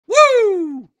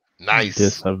Nice.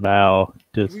 Disavow.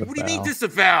 What do you mean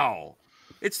disavow?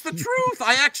 It's the truth.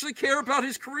 I actually care about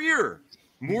his career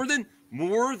more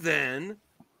than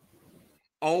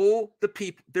all the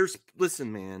people.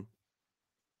 Listen, man.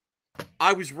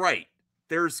 I was right.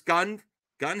 There's gun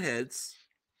heads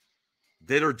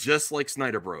that are just like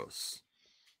Snyder Bros.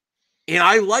 And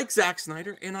I like Zack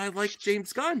Snyder and I like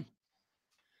James Gunn.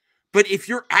 But if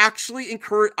you're actually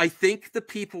encouraged, I think the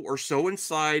people are so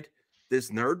inside this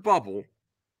nerd bubble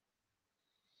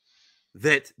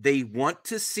that they want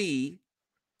to see.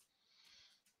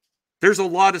 There's a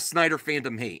lot of Snyder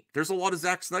fandom hate. There's a lot of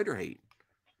Zack Snyder hate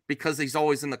because he's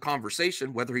always in the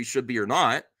conversation, whether he should be or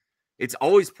not. It's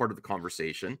always part of the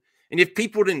conversation. And if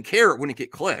people didn't care, it wouldn't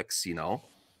get clicks, you know?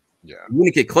 Yeah. It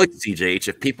wouldn't get clicks, CJH,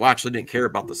 if people actually didn't care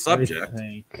about the subject. I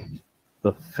think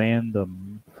the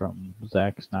fandom from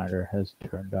Zack Snyder has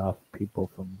turned off people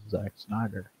from Zack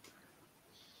Snyder.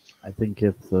 I think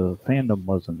if the fandom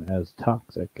wasn't as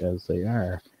toxic as they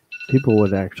are, people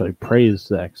would actually praise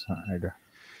Zack Snyder.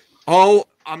 Oh,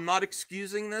 I'm not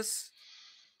excusing this.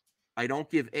 I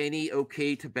don't give any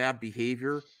okay to bad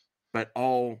behavior, but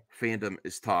all fandom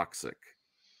is toxic.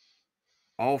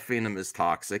 All fandom is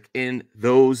toxic, and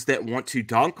those that want to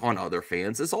dunk on other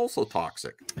fans is also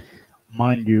toxic.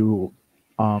 Mind you,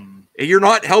 and you're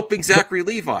not helping Zachary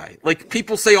Levi. Like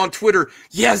people say on Twitter,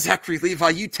 yeah, Zachary Levi,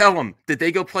 you tell him. Did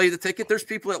they go play the ticket? There's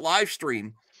people that live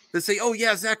stream that say, oh,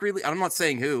 yeah, Zachary Levi. I'm not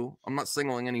saying who. I'm not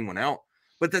singling anyone out.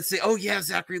 But that say, oh, yeah,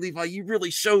 Zachary Levi, you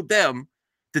really showed them.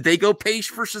 Did they go pay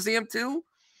for Shazam 2?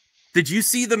 Did you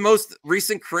see the most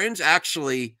recent cringe?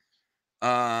 Actually,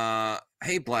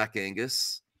 hey, Black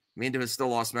Angus. Mando has still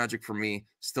lost magic for me.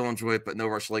 Still enjoy it, but no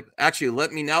rush. Like, actually,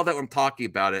 now that I'm talking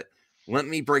about it, let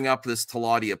me bring up this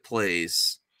Taladia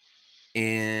Plays.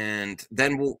 And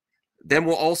then we'll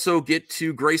also get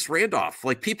to Grace Randolph.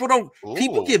 Like, people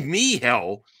give me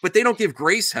hell, but they don't give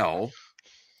Grace hell.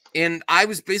 And I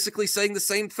was basically saying the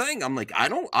same thing. I'm like,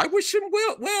 I wish him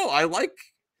well. I like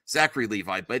Zachary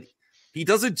Levi, but he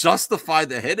doesn't justify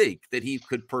the headache that he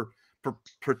could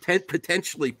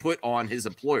potentially put on his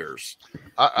employers.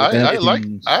 I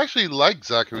actually like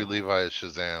Zachary Levi as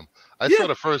Shazam. I saw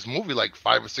the first movie like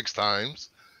 5 or 6 times.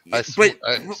 I saw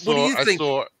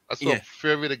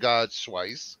Fury of the Gods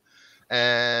twice,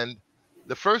 and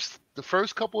the first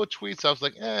couple of tweets I was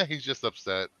like, he's just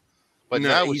upset. But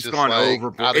now he's just gone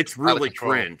overboard. It's really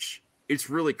cringe. It's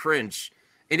really cringe.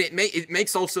 And it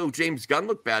makes also James Gunn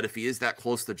look bad if he is that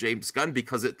close to James Gunn,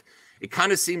 because it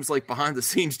kind of seems like behind the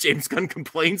scenes James Gunn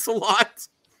complains a lot.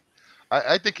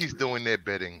 I think he's doing their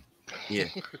bidding. Yeah.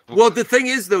 Well, the thing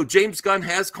is, though, James Gunn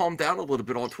has calmed down a little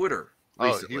bit on Twitter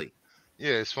recently.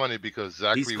 It's funny because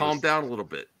he's calmed down a little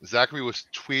bit. Zachary was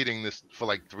tweeting this for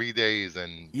like 3 days,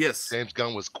 and yes, James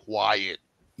Gunn was quiet.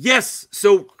 Yes.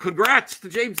 So congrats to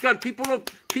James Gunn.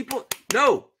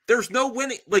 No, there's no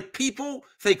winning. Like, people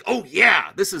think, oh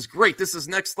yeah, this is great. This is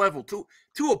next level to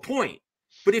a point.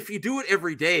 But if you do it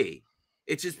every day,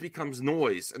 it just becomes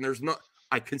noise. And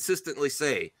I consistently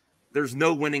say, there's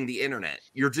no winning the internet.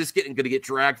 You're just going to get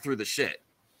dragged through the shit.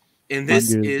 And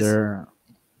this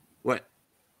what?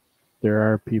 There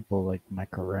are people like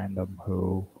Mecha Random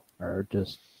who are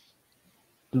just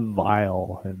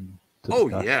vile and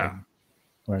disgusting. Oh yeah.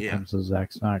 When it comes to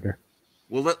Zack Snyder.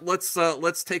 Well,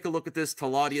 let's take a look at this.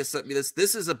 Taladia sent me this.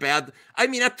 This is a bad. I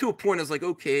mean, up to a point, I was like,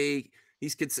 okay,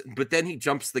 but then he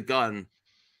jumps the gun,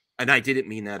 and I didn't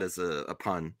mean that as a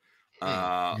pun.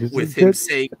 With him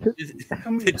saying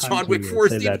that John Wick 4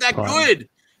 is even that good.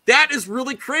 That is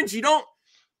really cringe. You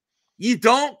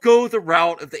don't go the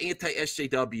route of the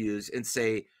anti-SJWs and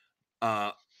say,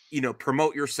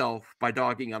 promote yourself by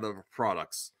dogging out other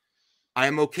products. I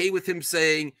am okay with him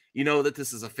saying, that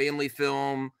this is a family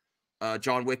film.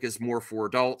 John Wick is more for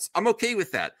adults. I'm okay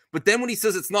with that. But then when he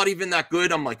says it's not even that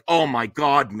good, I'm like, oh my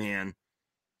God, man.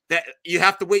 That you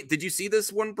have to wait. Did you see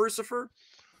this one, Bercifer?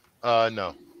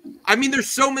 No. I mean, there's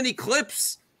so many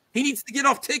clips. He needs to get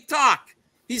off TikTok.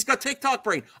 He's got TikTok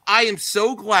brain. I am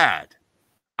so glad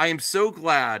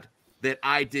that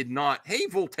I did not. Hey,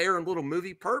 Voltaire and Little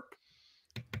Movie Perp.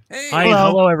 Hey. Hi,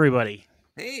 hello everybody.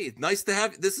 Hey, nice to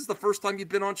have you. This is the first time you've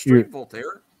been on stream,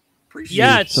 Voltaire. Appreciate it.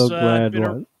 Yeah, it's so glad.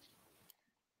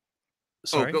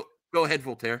 Sorry. Oh, go ahead,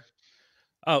 Voltaire.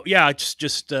 Oh, yeah,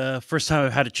 just first time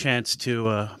I've had a chance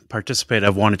to participate.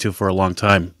 I've wanted to for a long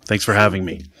time. Thanks for having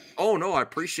me. Oh, no, I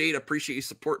appreciate you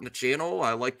supporting the channel.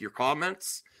 I like your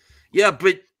comments. Yeah,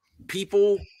 but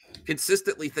people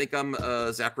consistently think I'm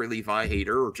a Zachary Levi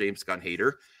hater or James Gunn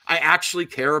hater. I actually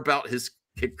care about his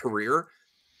career.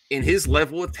 in his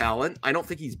level of talent, I don't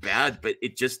think he's bad, but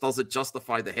it just doesn't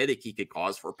justify the headache he could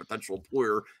cause for a potential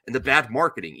employer and the bad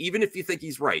marketing, even if you think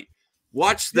he's right.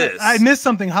 Watch this. I missed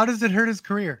something. How does it hurt his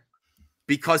career?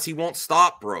 Because he won't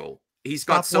stop, bro. He's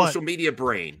got social media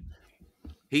brain.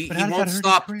 He won't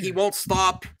stop. He won't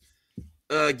stop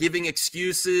giving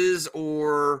excuses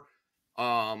or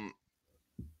crying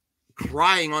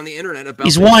on the internet about.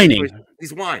 He's whining.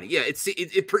 He's whining. Yeah,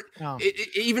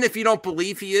 even if you don't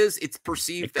believe he is, it's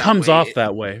perceived. It comes off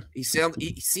that way. He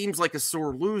seems like a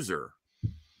sore loser.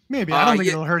 Maybe I don't think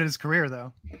it'll hurt his career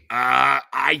though.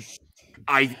 I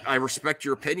respect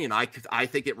your opinion. I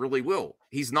think it really will.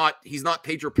 He's not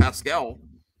Pedro Pascal.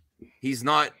 He's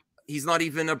not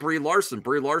even a Brie Larson.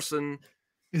 Brie Larson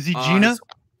is he Gina?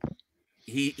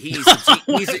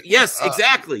 Yes,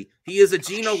 exactly. He is a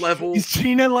Gina level. He's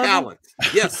Gina level talent.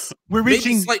 Yes, we're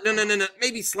reaching.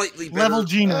 Maybe slightly better. Level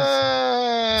Gina.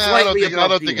 I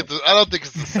don't think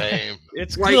it's the same.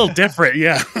 It's a little different,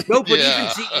 yeah. No, but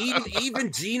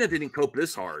even Gina didn't cope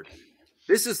this hard.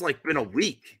 This has been a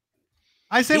week.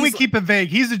 I say we keep it vague.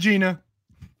 He's a Gina.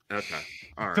 Okay.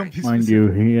 All right. Mind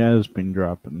you, he has been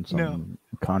dropping some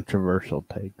controversial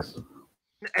takes.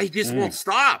 He just won't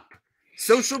stop.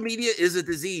 Social media is a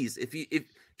disease. Or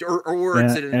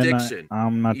it's an addiction.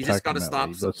 I'm not you talking just gotta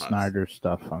about stop the Snyder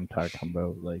stuff. I'm talking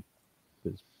about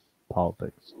his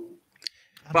politics.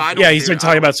 But he's been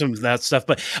talking about some of that stuff.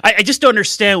 But I just don't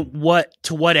understand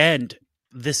to what end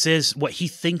this is what he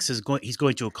thinks he's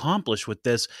going to accomplish with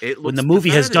this when the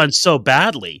movie has done so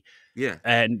badly. Yeah,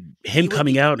 and him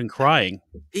coming out and crying.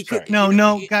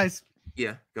 Guys.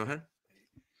 Yeah, go ahead.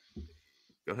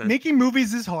 Making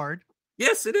movies is hard.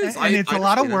 Yes, it is, and it's a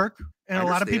lot of work, and a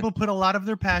lot of people put a lot of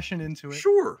their passion into it.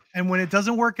 Sure. And when it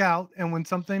doesn't work out, and when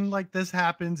something like this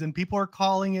happens, and people are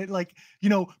calling it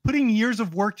putting years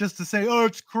of work just to say, "Oh,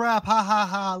 it's crap," ha ha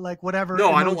ha, whatever.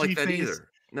 No, I don't like that either.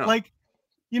 No, I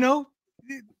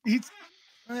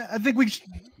think we should.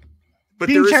 But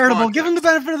being charitable, give him the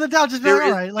benefit of the doubt. Just all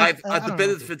right. The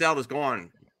benefit of the doubt is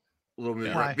gone a little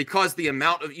bit, right? Because the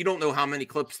amount of you don't know how many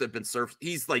clips that have been surfaced.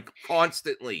 He's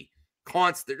constant.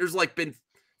 There's been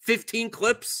 15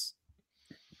 clips.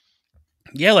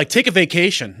 Yeah, take a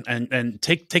vacation and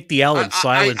take the L in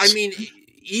silence. I mean,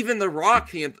 even The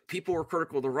Rock. People were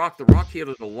critical of The Rock. The Rock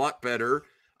handled it a lot better.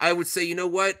 I would say, you know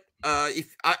what?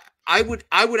 If I would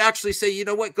actually say, you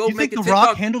know what? Go make The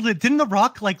Rock handled it. Didn't The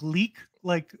Rock leak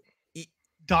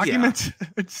documents?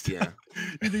 Yeah.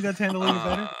 You think that's handling it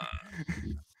better?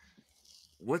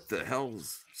 What the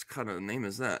hell's kind of name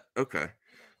is that? Okay.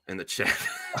 In the chat.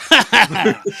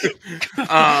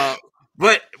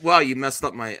 But you messed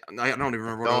up I don't even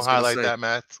remember what I was going to say. Don't highlight that,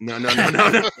 Matt.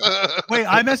 No. Wait,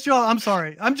 I messed you up. I'm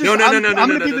sorry. I'm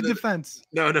going to be the defense.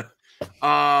 No.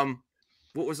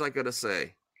 What was I going to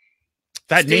say?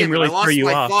 That name really threw you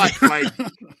off.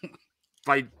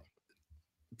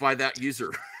 by that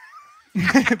user.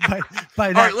 by that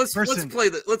All right, let's play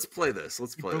this. Let's play this.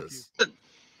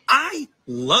 I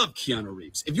love Keanu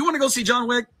Reeves. If you want to go see John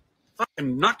Wick,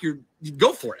 fucking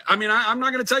go for it. I mean, I'm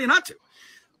not going to tell you not to.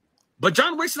 But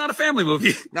John Wick's not a family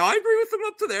movie. No, I agree with him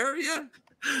up to there. Yeah.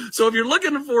 So if you're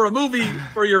looking for a movie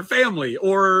for your family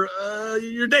or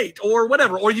your date or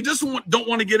whatever, or you just don't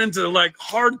want to get into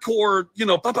hardcore,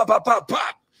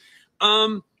 pop,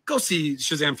 go see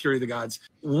Shazam! Fury of the Gods.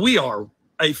 We are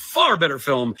a far better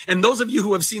film, and those of you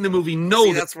who have seen the movie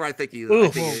know that's where I think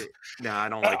you. No, I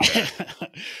don't like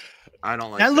that. I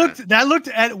don't like that. That looked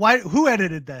at why? Who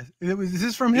edited that? Is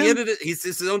this from him? He edited. It's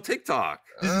his own TikTok.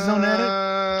 This is his own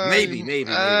edit. Maybe.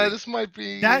 This might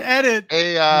be that edit.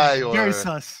 AI or very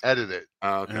sus. Edit it.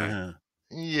 Okay.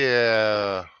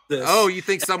 Yeah. You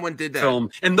think someone did that?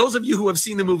 Film, and those of you who have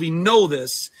seen the movie know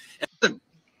this.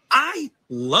 I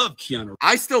love Keanu.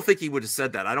 I still think he would have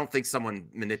said that. I don't think someone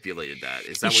manipulated that.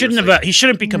 Is that he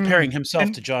shouldn't be comparing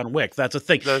himself to John Wick. That's a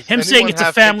thing. Him saying it's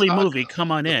a family movie.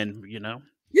 Come on in.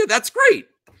 Yeah, that's great.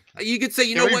 You could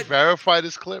say, Can we verify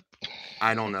this clip?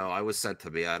 I don't know. I was sent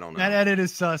to me. I don't know. That edit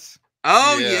is sus.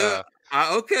 Oh yeah.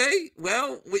 Okay.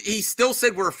 Well, he still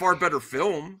said we're a far better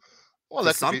film. Well,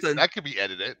 that could be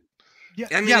edited. Yeah,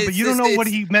 but you don't know what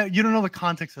he meant. You don't know the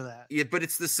context of that. Yeah, but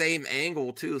it's the same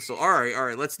angle too. So all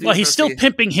right, let's do. Well, he's still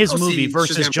pimping his movie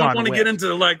versus John Wick. I want to get into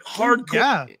hardcore.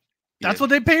 Yeah, that's what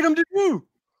they paid him to do.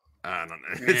 I don't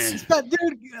know.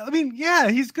 Dude, I mean,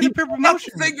 he's good at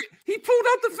promotion. He pulled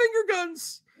out the finger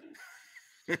guns.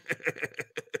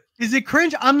 Is it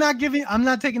cringe? I'm not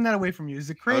taking that away from you. Is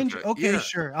it cringe? Okay,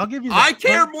 sure. I'll give you that. I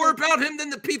care more about him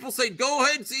than the people say, go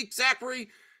ahead, Zachary.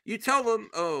 You tell them,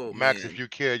 Max, man. if you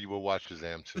care, you will watch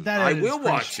Shazam too. I will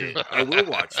watch it. I will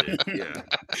watch it. Yeah.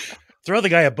 Throw the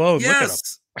guy a bone.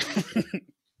 Yes. Look at him.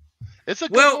 It's a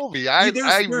good movie. I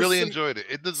really enjoyed it.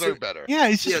 It deserved better. Yeah,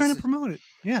 he's just trying to promote it.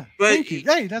 Yeah, thank you.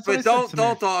 Hey, that's what I said.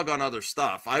 Don't dog on other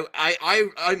stuff.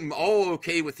 I'm all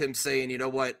okay with him saying, you know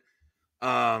what,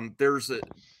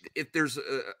 if there's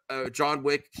a John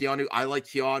Wick, Keanu, I like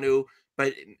Keanu,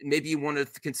 but maybe you want to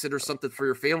consider something for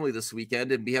your family this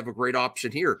weekend, and we have a great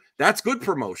option here. That's good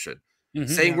promotion.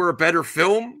 Saying we're a better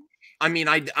film. I mean,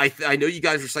 I know you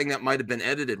guys are saying that might have been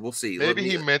edited. We'll see. Maybe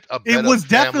he meant a better. It was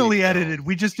definitely edited.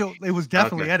 We just don't. It was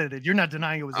definitely edited. You're not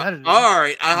denying it was edited. All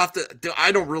right, I have to.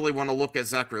 I don't really want to look at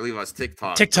Zachary Levi's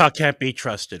TikTok. TikTok can't be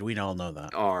trusted. We all know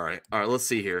that. All right. Let's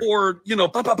see here. Or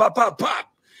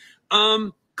pop.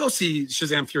 Go see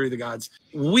Shazam! Fury of the Gods.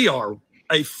 We are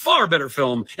a far better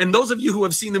film, and those of you who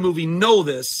have seen the movie know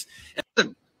this.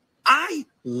 I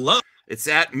love. It's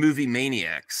at Movie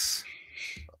Maniacs.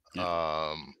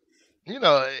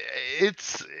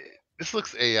 This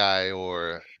looks AI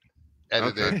or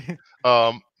edited.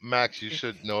 Okay. Max, you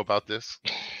should know about this.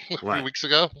 A few weeks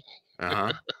ago.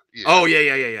 Yeah. Oh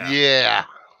yeah.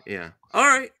 All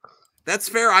right, that's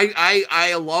fair.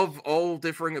 I love all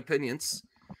differing opinions.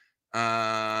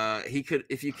 He could,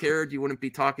 if you cared, you wouldn't be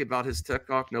talking about his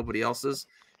TikTok. Nobody else's.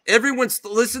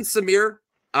 Listen, Samir.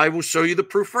 I will show you the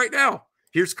proof right now.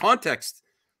 Here's context.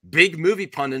 Big movie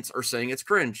pundits are saying it's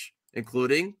cringe,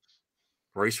 including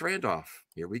Royce Randolph.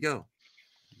 Here we go.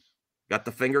 Got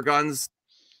the finger guns.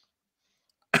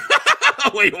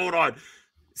 Wait, hold on.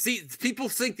 See, people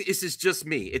think this is just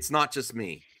me. It's not just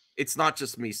me. It's not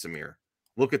just me, Samir.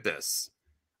 Look at this.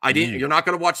 You're not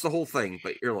going to watch the whole thing,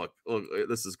 but here, look,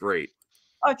 this is great.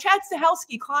 Chad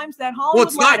Stahelski climbs that Hollywood Well,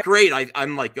 it's not ladder. great.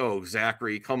 I'm like, oh,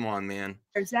 Zachary, come on, man.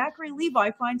 Zachary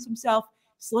Levi finds himself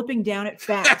slipping down it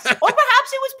fast. Or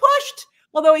perhaps he was pushed,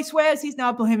 although he swears he's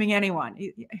not blaming anyone.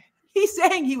 He's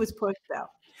saying he was pushed, though.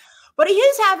 But he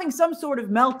is having some sort of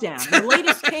meltdown. The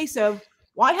latest case of,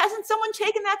 why hasn't someone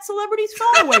taken that celebrity's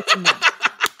phone away from them?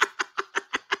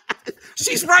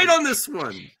 She's right on this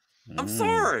one. I'm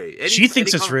sorry. She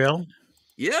thinks it's real.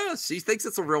 Yeah, she thinks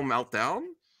it's a real meltdown.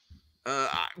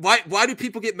 Why do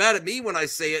people get mad at me when I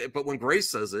say it, but when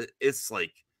Grace says it, it's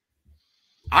like,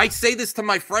 I say this to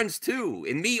my friends too,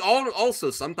 and me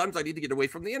also. Sometimes I need to get away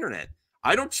from the internet.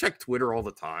 I don't check Twitter all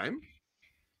the time.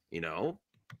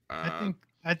 I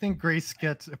think Grace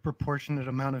gets a proportionate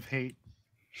amount of hate.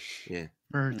 Yeah,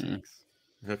 for her takes.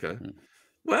 Okay.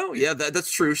 Well, yeah, that's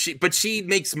true. But she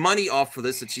makes money off of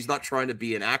this, and she's not trying to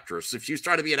be an actress. If she was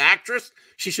trying to be an actress,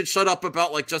 she should shut up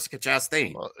about like Jessica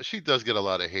Chastain. Well, she does get a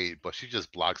lot of hate, but she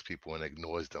just blocks people and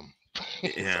ignores them.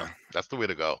 Yeah, so that's the way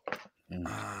to go.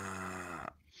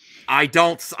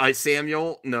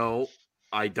 Samuel, no,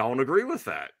 I don't agree with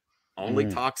that.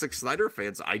 Only toxic Snyder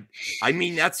fans. I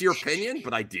mean, that's your opinion,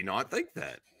 but I do not think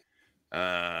that.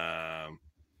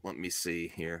 Let me see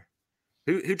here.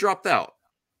 Who dropped out?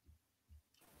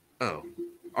 Oh,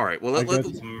 all right. Well,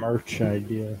 let's a merch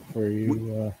idea for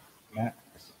you, Max.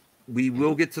 We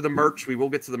will get to the merch.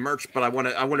 But I want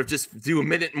to just do a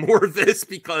minute more of this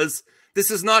because this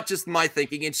is not just my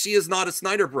thinking, and she is not a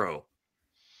Snyder bro.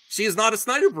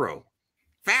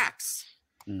 Facts.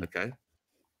 Okay.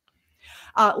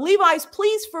 Levi's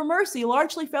pleas for mercy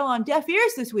largely fell on deaf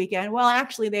ears this weekend. Well,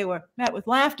 actually, they were met with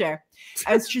laughter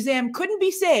as Shazam couldn't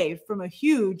be saved from a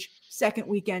huge second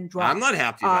weekend drop. I'm not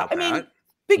happy about that. I mean,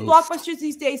 big blockbusters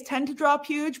these days tend to drop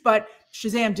huge, but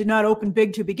Shazam did not open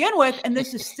big to begin with, and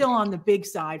this is still on the big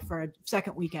side for a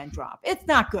second weekend drop. It's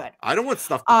not good. I don't want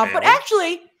stuff to fail. But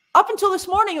actually, up until this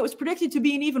morning, it was predicted to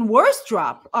be an even worse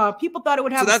drop. People thought it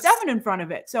would have a 7 in front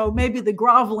of it. So maybe the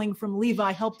groveling from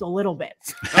Levi helped a little bit.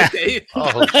 Okay.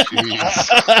 Oh, jeez.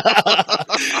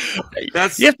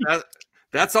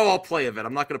 That's how I'll play of it.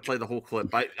 I'm not going to play the whole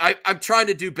clip. I'm trying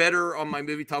to do better on my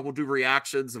movie talk. We'll do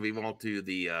reactions, and we won't do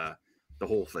the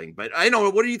whole thing. But I know,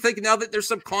 what do you think now that there's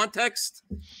some context?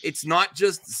 It's not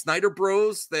just Snyder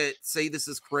Bros that say this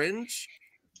is cringe.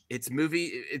 It's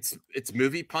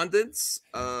movie pundits.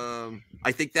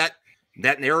 I think that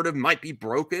narrative might be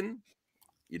broken.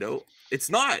 It's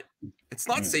not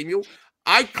Samuel.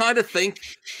 I kind of think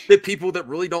that people that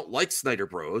really don't like Snyder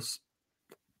Bros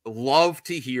love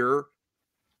to hear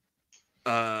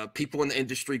people in the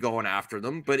industry going after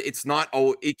them, but it's not.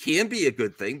 It can be a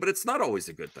good thing, but it's not always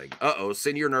a good thing.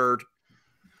 Senior nerd.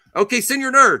 Okay,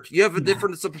 Senior nerd, you have a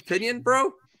difference of opinion,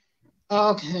 bro?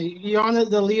 Okay, you on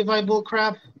the Levi bull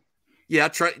crap? Yeah,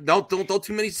 don't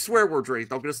too many swear words, Ray.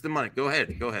 Don't get us the money. Go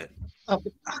ahead. Okay.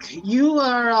 You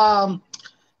are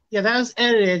that was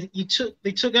edited.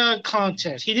 They took out of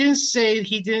context. He didn't say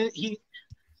he.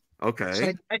 Okay.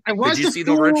 So I watched. Did you see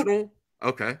the original?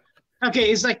 Okay.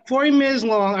 Okay, it's like 40 minutes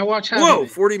long. I watched.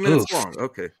 40 minutes long.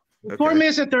 Okay. 4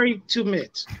 minutes and 32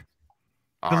 minutes.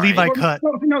 The Levi cut.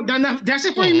 No, that's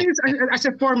it. 40 minutes. I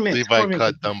said 4 minutes. Levi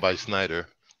cut done by Snyder.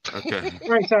 Okay.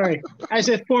 Right, sorry. I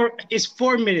said 4. It's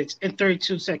 4 minutes and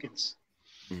 32 seconds.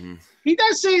 Mm-hmm. He's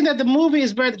not saying that the movie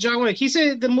is better than John Wick. He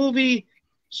said the movie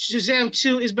Shazam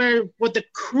 2 is better. What the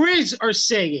critics are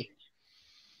saying.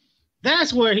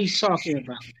 That's what he's talking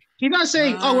about. He's not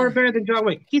saying, "Oh, we're better than John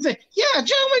Wick." He said, "Yeah,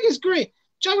 John Wick is great.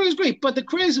 John Wick is great." But the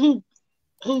critics who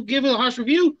give it a harsh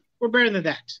review were better than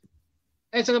that.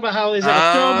 I talk about how is that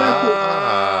a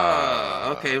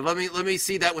throwback. Okay, let me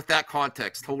see that with that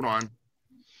context. Hold on.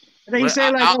 And then he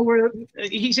said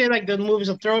he said like the movie's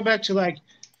a throwback to like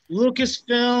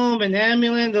Lucasfilm and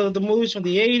Amblin, the movies from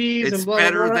the 80s. It's and blah,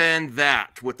 better blah. than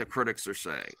that, what the critics are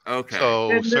saying. Okay.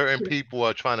 So certain people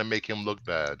are trying to make him look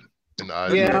bad.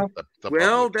 Yeah.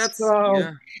 Well, that's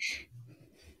yeah.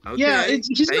 Okay. Yeah, he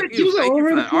was All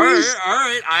overpraised.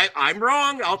 right. I'm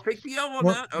wrong. I'll take the L on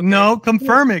that. Okay. No,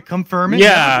 confirm it.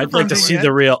 Yeah, I'd like to see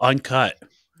the real uncut.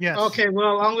 Yes. Okay,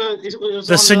 well, I'm gonna. It was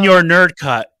the Senor Nerd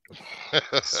cut.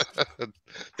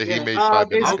 That he made 5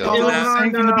 minutes ago. All I was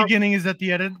saying from the beginning is that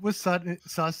the edit was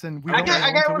sus, and we don't know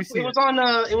until we see it.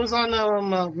 It was on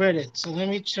Reddit. So let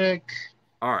me check.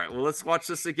 All right. Well, let's watch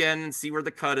this again and see where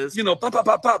the cut is. Pop, pop,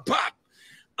 pop, pop, pop.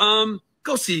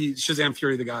 Go see Shazam!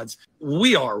 Fury of the Gods.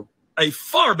 We are a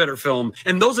far better film,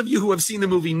 and those of you who have seen the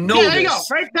movie know this. There you go,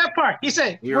 right? That part. He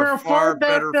said we're a far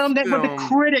better film than with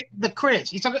the critics.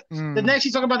 He's talking. The next,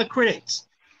 he's talking about the critics.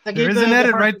 There is an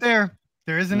edit right there.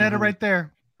 There is an edit right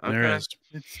there. Okay. There is.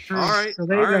 It's true. All right. So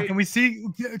there you go. Can we see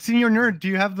Senior Nerd? Do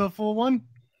you have the full one?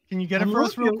 Can you get it for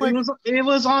us real quick? It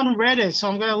was on Reddit, so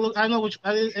I'm gonna look. I know which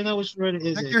Reddit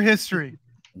is. Check your history.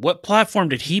 What platform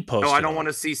did he post? No, I don't want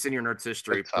to see Senior Nerd's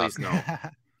history. Please no.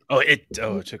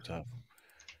 TikTok.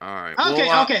 All right.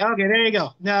 Okay. There you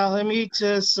go. Now let me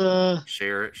just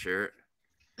share it.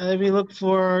 Let me look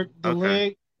for the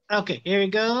link. Okay, here we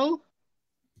go.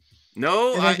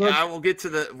 No, I will get to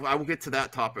that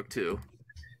topic too.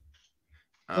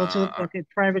 Go to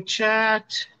private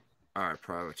chat. All right,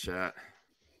 private chat.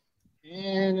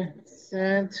 And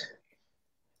sent.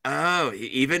 Oh,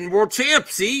 even World Champ.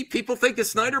 See, people think a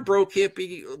Snyder bro can't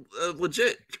be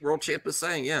legit. World Champ is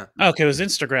saying, yeah. Okay, it was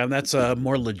Instagram. That's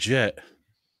more legit.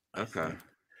 Okay. Let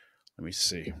me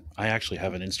see. I actually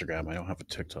have an Instagram. I don't have a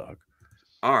TikTok.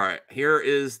 All right. Here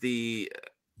is the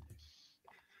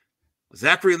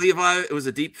Zachary Levi. It was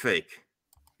a deep fake.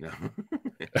 No.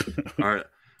 All right.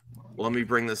 Well, let me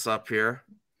bring this up here.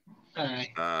 All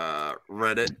right.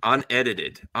 Reddit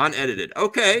unedited.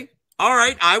 Okay. All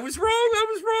right. I was wrong.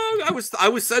 I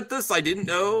was sent this. I didn't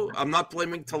know. I'm not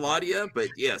blaming Taladia, but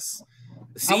yes.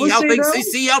 See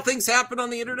how things happen on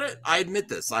the internet. I admit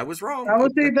this. I was wrong. I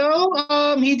would say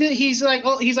though, he's like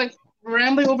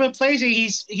rambling over the place.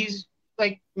 He's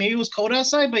like maybe it was cold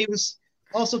outside, but he was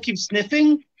also keep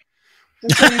sniffing.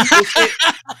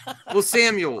 Well,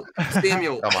 Samuel,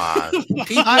 come on.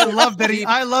 I love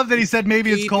that he said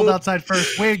maybe it's cold outside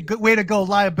first. Way to go,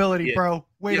 liability, bro.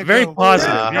 Way to very go.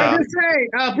 Positive. I just say,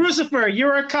 Brucifer,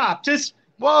 you're a cop. Just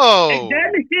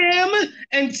examine him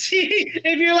and see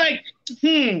if you're like,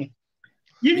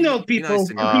 people.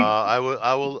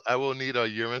 I will need a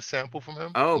urine sample from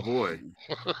him. Oh boy.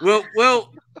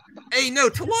 Well. Hey, no,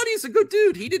 Taladi's a good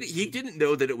dude. He didn't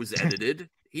know that it was edited.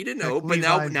 He didn't know, but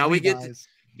now we get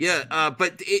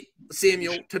but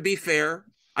Samuel, to be fair,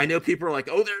 I know people are like,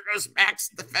 oh, there goes Max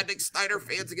defending Snyder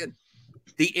fans again.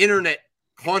 The internet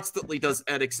constantly does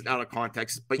edits out of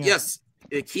context, but yes,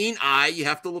 a keen eye, you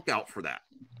have to look out for that.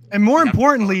 And more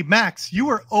importantly, Max, you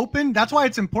are open. That's why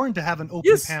it's important to have an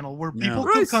open panel where people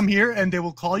can come here and they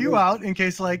will call you out in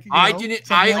case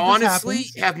I honestly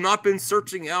have not been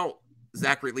searching out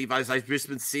Zachary Levi's. I've just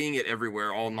been seeing it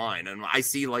everywhere online, and I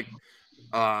see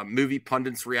movie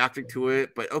pundits reacting to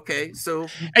it. But okay, so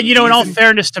in all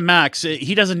fairness to Max,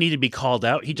 he doesn't need to be called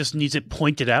out. He just needs it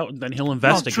pointed out, and then he'll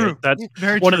investigate. True. That's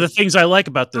one of the things I like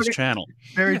about this channel.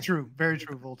 Very true,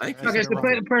 Voltaire. Okay, so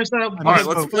play the first all right,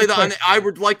 let's play the. I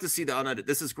would like to see the unedited.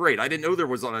 This is great. I didn't know there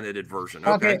was an unedited version.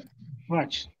 Okay,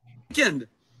 watch. Again,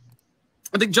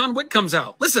 I think John Wick comes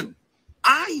out. Listen,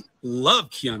 I love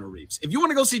Keanu Reeves. If you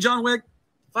want to go see John Wick,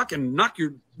 fucking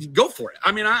go for it.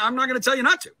 I mean, I'm not going to tell you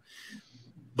not to.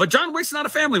 But John Wick's not a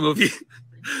family movie.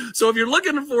 So if you're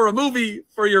looking for a movie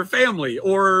for your family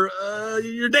or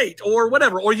your date or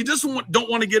whatever, or you just don't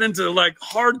want to get into like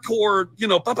hardcore,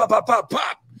 pop, pop, pop, pop,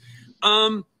 pop,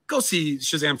 go see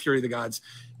Shazam! Fury of the Gods.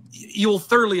 You'll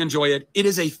thoroughly enjoy it. It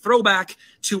is a throwback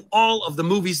to all of the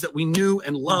movies that we knew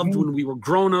and loved when we were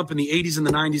grown up in the 80s and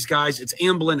the 90s, guys. It's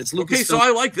Amblin, it's Lucas. Okay, so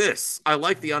I like this. I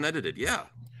like the unedited, yeah.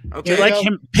 Okay. You like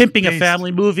him pimping a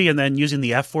family movie and then using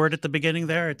the F word at the beginning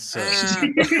there? It's I'm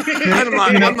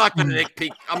not going to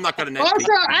nitpick. I'm not going to nitpick.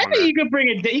 Also, I think you could bring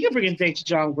in date to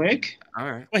John Wick. All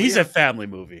right. Well, he's a family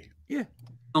movie. Yeah.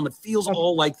 It feels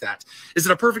all like that. Is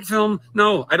it a perfect film?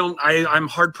 No, I don't. I'm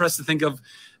hard pressed to think of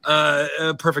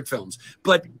perfect films,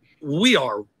 but we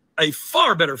are a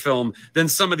far better film than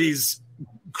some of these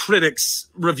critics,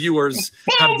 reviewers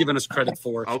have given us credit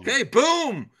for. Okay,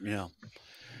 boom. Yeah.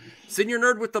 Senior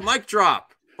Nerd with the mic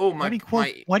drop. Oh my!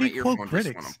 Why do you quote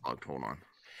critics? Hold on.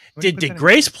 Did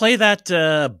Grace play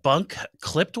that bunk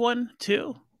clipped one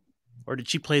too, or did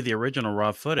she play the original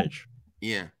raw footage?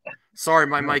 Yeah. Sorry,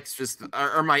 my mic's just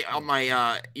or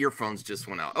my earphones just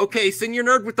went out. Okay, Senior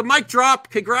Nerd with the mic drop.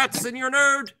 Congrats, Senior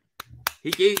Nerd.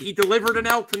 He delivered an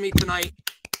L to me tonight.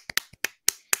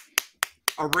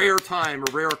 A rare time,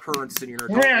 a rare occurrence, Senior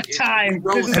Nerd. Rare time.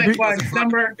 This is like what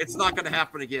number? It's not going to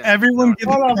happen again. Everyone,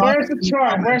 hold on. Where's the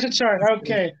chart? Where's the chart?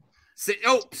 Okay.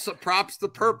 So props to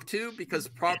Perp too, because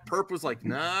Perp was like,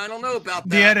 "Nah, I don't know about that."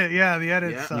 The edit, the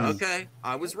edit. Yeah, okay,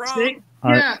 I was wrong. See?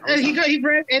 Yeah, and he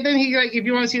read, and then he like, if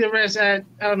you want to see the rest, I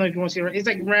don't know if you want to see the rest. It's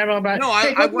like rambling about. No,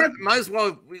 might as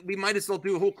well. We might as well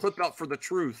do a whole clip out for the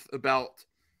truth about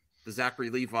the Zachary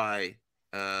Levi,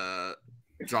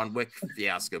 John Wick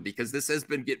fiasco, because this has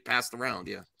been passed around.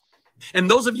 Yeah. And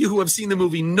those of you who have seen the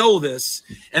movie know this,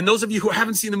 and those of you who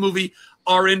haven't seen the movie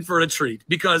are in for a treat,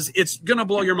 because it's gonna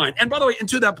blow your mind. And by the way, and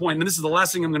to that point, and this is the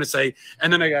last thing I'm gonna say,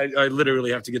 and then I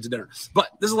literally have to get to dinner. But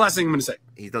this is the last thing I'm gonna say.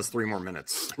 He does 3 more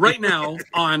minutes. Right now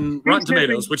on Rotten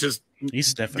Tomatoes, which has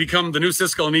become the new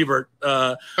Siskel and Ebert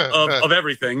of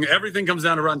everything. Everything comes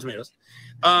down to Rotten Tomatoes.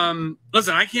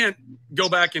 Listen, I can't go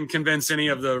back and convince any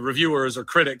of the reviewers or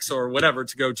critics or whatever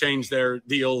to go change their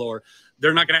deal, or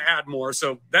they're not going to add more.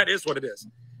 So that is what it is.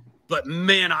 But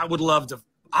man, I would love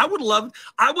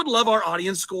our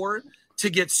audience score to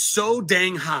get so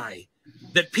dang high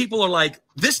that people are like,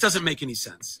 this doesn't make any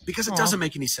sense, because it doesn't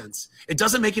make any sense. It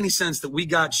doesn't make any sense that we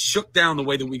got shook down the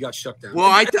way that we got shook down. Well,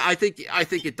 I think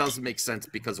it doesn't make sense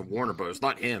because of Warner Bros.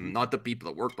 Not him, not the people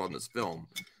that worked on this film.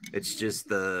 It's just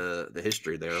the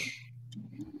history there.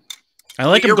 I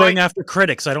like him going after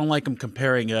critics. I don't like him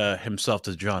comparing himself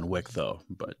to John Wick, though.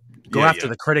 But go after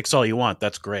the critics all you want.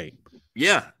 That's great.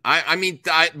 Yeah, I mean,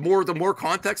 the more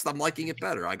context, I'm liking it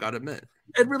better. I gotta admit,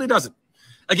 it really doesn't.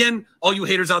 Again, all you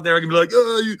haters out there are going to be like,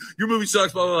 oh, your movie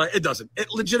sucks, blah, blah, blah. It doesn't. It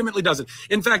legitimately doesn't.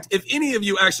 In fact, if any of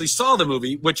you actually saw the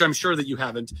movie, which I'm sure that you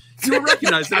haven't, you will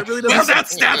recognize that it really doesn't. Well,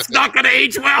 that's not going to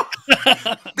age well.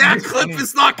 That clip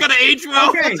is not going to age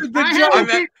well.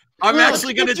 Okay, I'm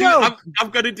actually going to do. I'm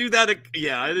going to do that.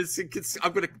 Yeah,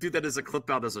 I'm going to do that as a clip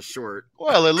out as a short.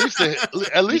 Well, at least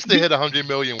they hit 100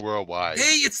 million worldwide.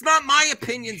 Hey, it's not my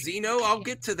opinion, Zeno. I'll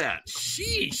get to that.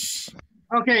 Sheesh.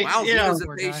 Okay. Wow, Zeno's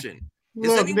impatient.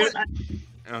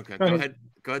 Okay, go ahead.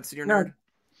 Go ahead, Senior Nerd.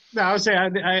 No, I was saying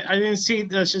I didn't see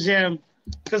the Shazam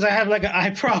because I have like an eye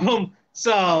problem.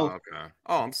 So okay.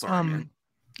 Oh, I'm sorry, man.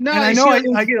 No, I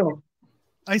know.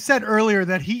 I said earlier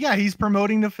that he's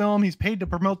promoting the film. He's paid to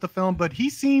promote the film, but he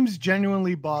seems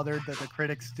genuinely bothered that the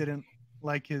critics didn't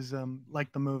like his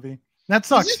like the movie. That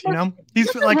sucks, you know.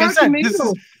 He's like I said,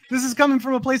 this is coming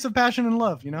from a place of passion and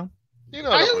love, you know. You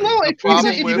know, I don't know.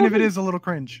 Even if it is a little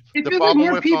cringe. The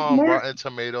problem with Rotten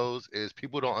Tomatoes is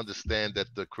people don't understand that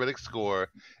the critic score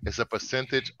is a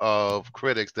percentage of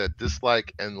critics that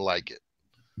dislike and like it.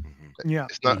 Yeah,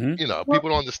 it's not. You know, people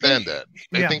don't understand that.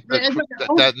 They think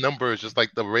that number is just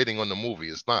like the rating on the movie.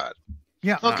 It's not.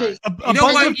 Yeah. Okay. A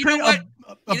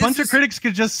bunch of critics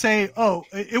could just say, "Oh,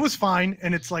 it was fine,"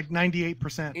 and it's like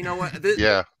 98%. You know what?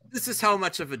 Yeah. This is how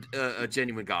much of a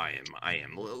genuine guy I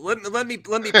am. Let me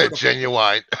put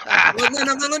genuine.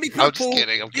 Let me put I'm just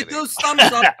kidding. Get those thumbs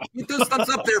up. Get those thumbs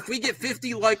up there. If we get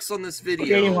 50 likes on this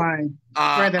video,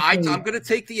 I'm gonna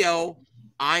take the L.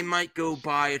 I might go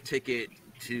buy a ticket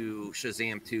to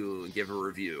Shazam 2 and give a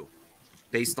review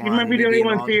based on. You might be the only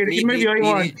one theater. You might be the only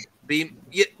one.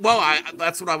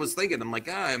 That's what I was thinking. I'm like,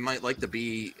 I might like to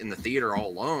be in the theater all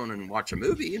alone and watch a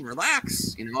movie and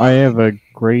relax. You know, I have a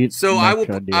great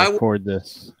idea for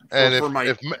this. And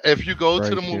if you go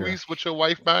to the movies with your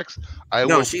wife, Max, I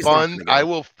will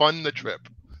fund the trip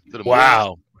to the movies.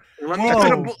 Wow.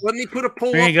 Let me put a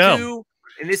poll there you up go. too.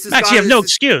 And this is Max, you have no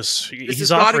excuse.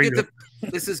 He's offering.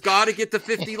 This has got to get to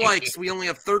 50 likes. We only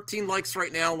have 13 likes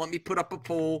right now. Let me put up a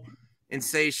poll and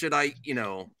say, should I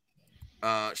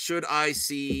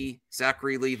see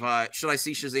Zachary Levi? Should I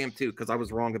see Shazam 2? Because I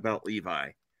was wrong about Levi.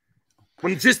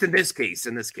 When just in this case.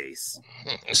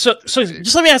 So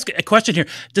just let me ask a question here.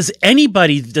 Does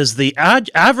the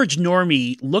average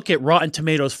normie look at Rotten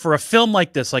Tomatoes for a film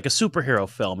like this, like a superhero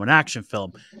film, an action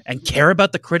film, and care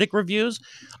about the critic reviews?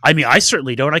 I mean, I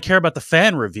certainly don't. I care about the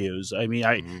fan reviews. I mean,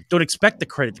 I don't expect the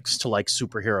critics to like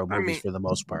superhero movies for the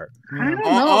most part.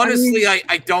 Honestly,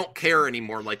 I don't care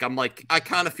anymore. Like, I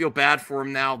kind of feel bad for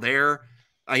him now there.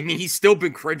 I mean, he's still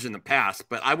been cringe in the past,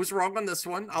 but I was wrong on this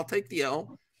one. I'll take the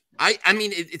L. I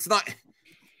mean, it's not.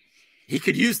 He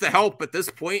could use the help at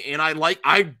this point, and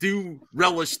I do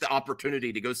relish the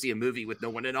opportunity to go see a movie with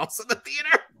no one else in the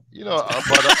theater. You know,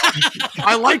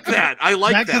 I like that. I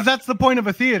like that because that's the point of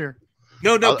a theater.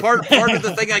 No. Part of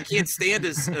the thing I can't stand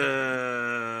is,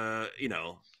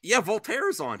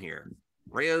 Voltaire's on here.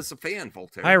 Rhea's a fan,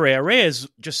 Voltaire. Hi, Rhea. Rhea is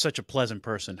just such a pleasant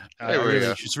person. Hey,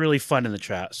 Rhea. She's really fun in the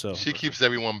chat. So she keeps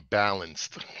everyone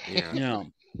balanced. Yeah.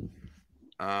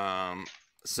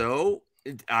 So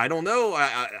I don't know.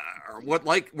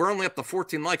 We're only up to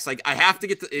 14 likes. Like, I have to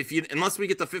get unless we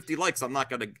get to 50 likes, I'm not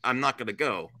gonna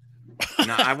go.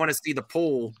 Now, I want to see the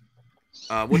poll.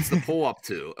 What's the poll up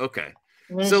to? Okay.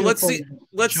 So let's see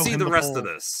the rest of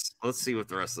this. Let's see what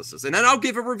the rest of this is. And then I'll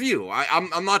give a review.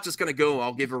 I'm not just gonna go,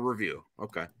 I'll give a review.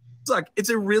 Okay. It's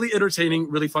a really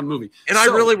entertaining, really fun movie. And I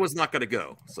really was not gonna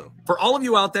go. So for all of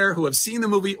you out there who have seen the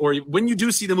movie, or when you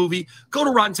do see the movie, go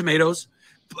to Rotten Tomatoes.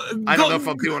 I don't know if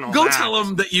I'm doing all that. Go that. tell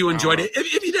them that you enjoyed it.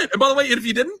 If you did. And by the way, if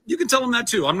you didn't, you can tell them that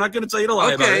too. I'm not going to tell you to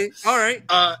lie about it. All right.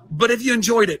 But if you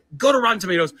enjoyed it, go to Rotten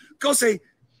Tomatoes. Go say,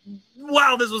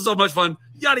 wow, this was so much fun.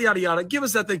 Yada, yada, yada. Give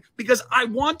us that thing. Because I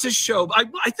want to show,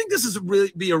 I think this is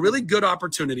be a really good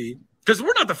opportunity. Because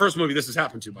we're not the first movie this has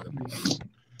happened to, by the way.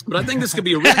 But I think this could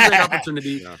be a really great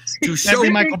opportunity to show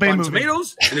Rotten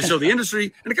Tomatoes and to show the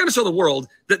industry and to kind of show the world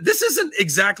that this isn't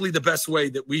exactly the best way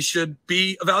that we should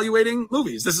be evaluating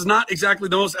movies. This is not exactly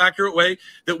the most accurate way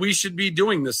that we should be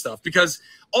doing this stuff, because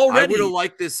already I would have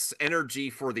liked this energy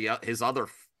for his other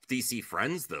DC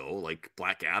friends, though, like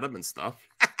Black Adam and stuff.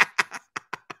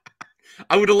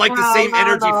 I would have liked the same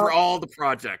energy for all the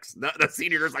projects. The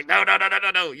senior's like, no.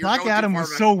 Black Adam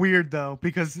was so weird, though,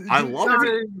 because I love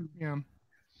it. Yeah.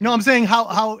 No, I'm saying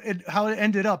how it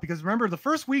ended up, because remember the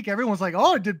first week everyone was like,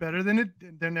 oh, it did better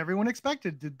than everyone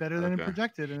expected, did better than it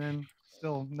projected, and then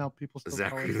still now people still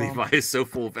Zachary Levi is so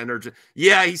full of energy.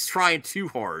 Yeah, he's trying too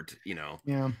hard,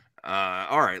 Yeah.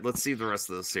 All right, let's see the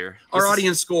rest of this here. Our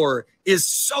audience score is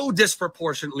so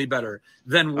disproportionately better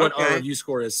than what our review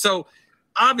score is. So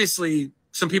obviously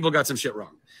some people got some shit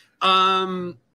wrong.